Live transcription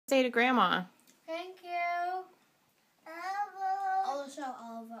say to Grandma? Thank you. I'll show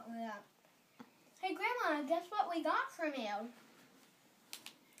all of what we got. Hey, Grandma, guess what we got from you?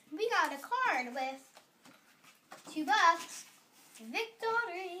 We got a card with $2.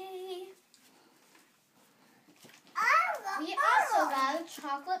 Victory! We also got a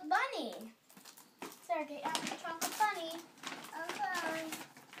chocolate bunny. Sarah, get out the chocolate bunny. Okay.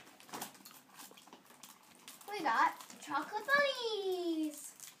 We got chocolate bunnies.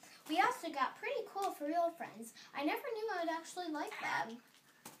 We also got pretty cool for real friends. I never knew I would actually like them.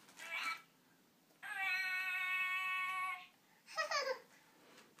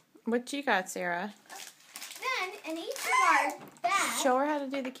 What you got, Sarah? Then, in each of our bags... Show her how to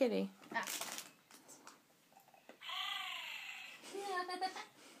do the kitty. Oh.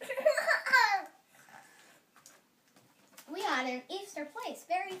 We got an Easter place,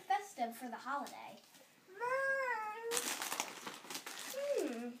 very festive for the holiday.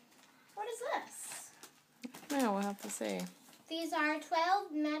 What is this? No, we'll have to see. These are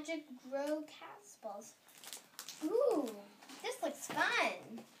 12 Magic Grow Castles. Ooh, this looks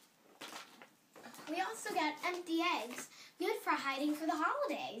fun. We also got empty eggs, good for hiding for the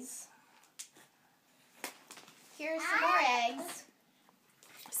holidays. Here's some more eggs.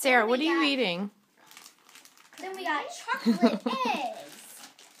 Sarah, what are you eating? Then we got chocolate eggs.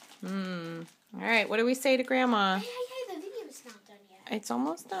 All right, what do we say to Grandma? Hey, the video's not done yet. It's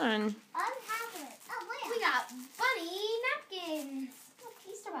almost done. We got bunny napkins. Look,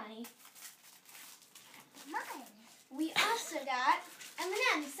 Easter bunny. Mine. We also got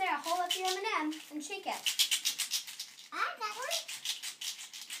M&M's. Sarah, hold up your M&M and shake it. I got one.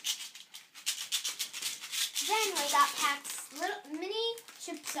 Then we got Pax little mini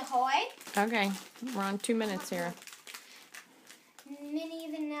Chips Ahoy. Okay, we're on 2 minutes here. Mini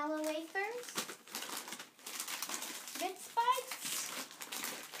vanilla wafers. Bit Spikes.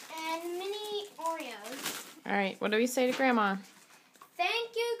 And mini Oreos. All right, what do we say to Grandma?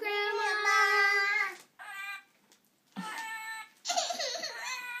 Thank you, Grandma.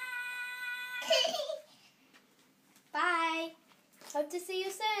 Bye. Hope to see you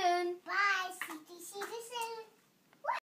soon. Bye. See you soon.